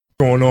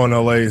Going on,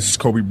 LA? This is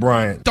Kobe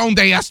Bryant. Donde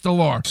está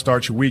Lord?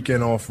 Start your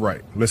weekend off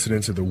right. Listening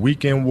to the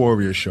Weekend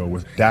Warrior Show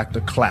with Dr.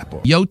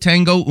 Clapper. Yo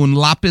tengo un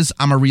lápiz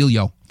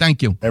amarillo.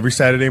 Thank you. Every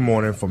Saturday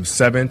morning from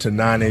 7 to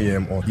 9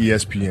 a.m. on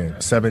ESPN,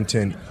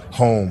 710,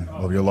 home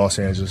of your Los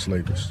Angeles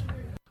Lakers.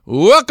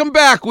 Welcome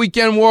back,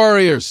 Weekend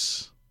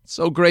Warriors.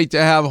 So great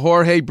to have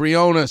Jorge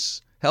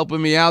Briones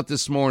helping me out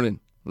this morning.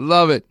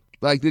 Love it.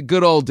 Like the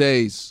good old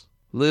days.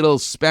 Little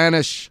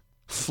Spanish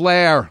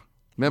flair.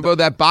 Remember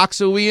that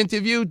boxer we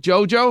interviewed,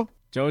 Jojo?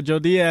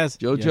 Jojo Diaz.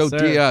 Jojo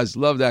Diaz.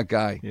 Love that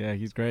guy. Yeah,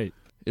 he's great.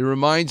 It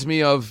reminds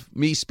me of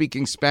me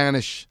speaking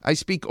Spanish. I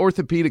speak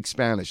orthopedic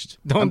Spanish.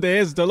 Donde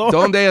es dolor?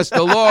 Donde es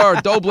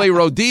dolor? Doble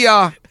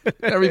rodilla.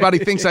 Everybody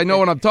thinks I know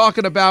what I'm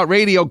talking about.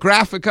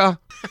 Radiographica.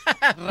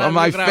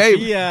 My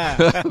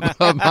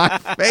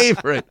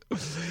favorite.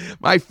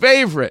 My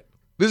favorite.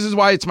 This is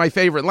why it's my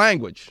favorite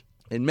language.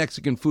 And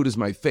Mexican food is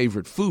my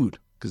favorite food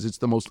because it's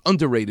the most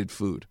underrated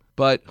food.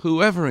 But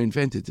whoever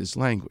invented this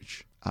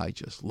language, I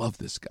just love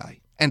this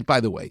guy. And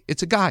by the way,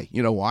 it's a guy.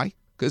 You know why?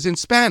 Because in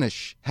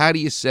Spanish, how do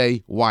you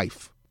say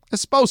wife?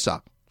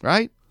 Esposa,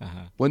 right?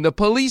 Uh-huh. When the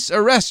police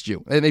arrest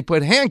you and they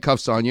put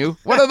handcuffs on you,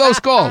 what are those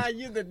called?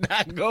 You did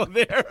not go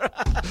there.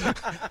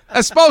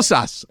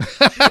 Esposas.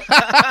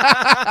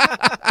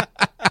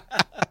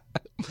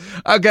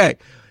 Okay.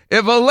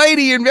 If a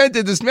lady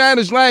invented the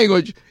Spanish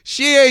language,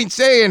 she ain't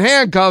saying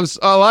handcuffs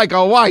like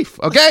a wife,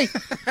 okay?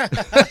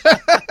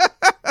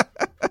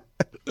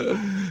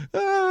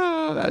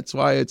 Oh, that's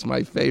why it's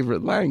my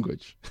favorite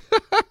language.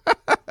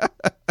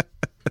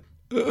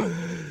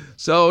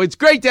 So it's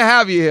great to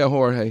have you here,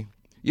 Jorge.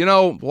 You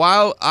know,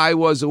 while I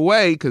was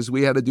away, because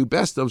we had to do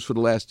best-ofs for the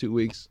last 2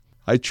 weeks,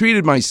 I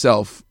treated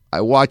myself.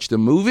 I watched a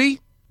movie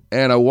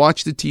and I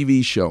watched a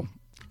TV show.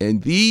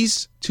 And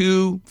these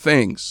two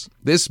things,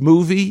 this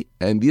movie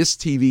and this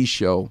TV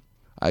show,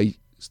 I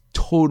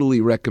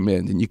totally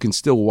recommend, and you can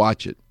still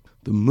watch it.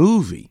 The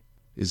movie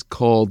is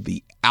called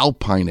The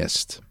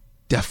Alpinist.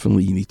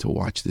 Definitely you need to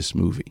watch this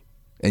movie.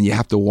 And you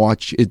have to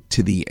watch it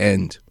to the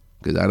end,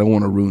 because I don't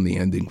want to ruin the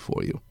ending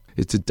for you.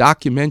 It's a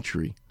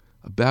documentary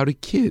about a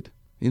kid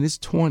in his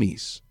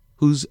 20s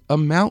who's a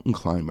mountain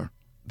climber.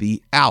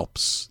 The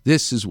Alps,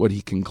 this is what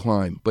he can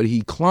climb. But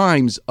he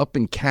climbs up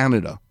in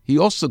Canada. He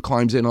also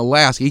climbs in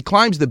Alaska. He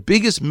climbs the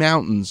biggest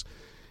mountains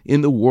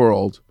in the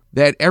world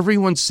that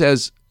everyone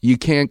says you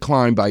can't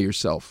climb by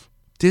yourself.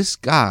 This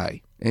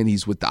guy, and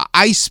he's with the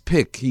ice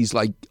pick. He's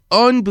like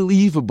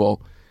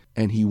unbelievable.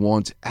 And he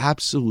wants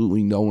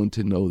absolutely no one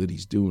to know that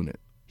he's doing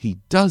it. He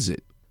does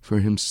it for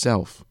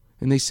himself.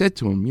 And they said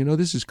to him, you know,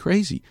 this is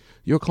crazy.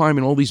 You're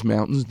climbing all these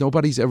mountains.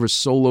 Nobody's ever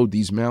soloed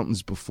these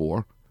mountains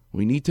before.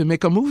 We need to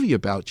make a movie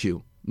about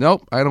you.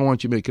 Nope, I don't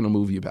want you making a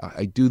movie about it.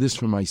 I do this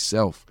for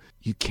myself.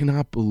 You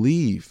cannot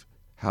believe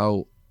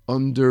how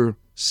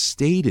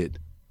understated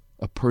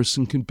a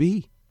person can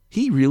be.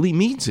 He really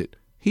means it.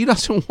 He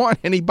doesn't want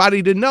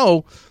anybody to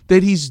know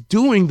that he's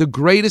doing the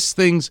greatest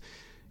things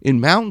in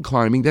mountain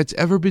climbing that's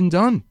ever been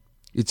done.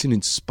 It's an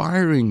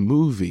inspiring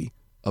movie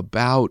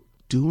about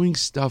doing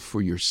stuff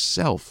for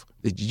yourself,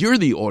 that you're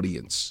the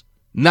audience,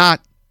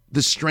 not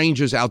the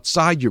strangers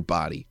outside your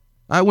body.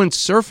 I went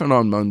surfing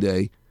on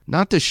Monday,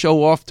 not to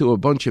show off to a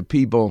bunch of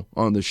people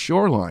on the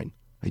shoreline.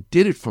 I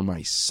did it for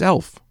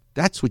myself.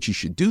 That's what you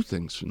should do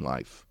things in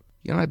life.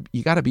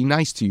 You got to be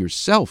nice to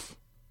yourself.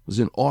 It was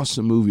an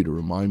awesome movie to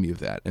remind me of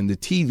that. And the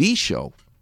TV show,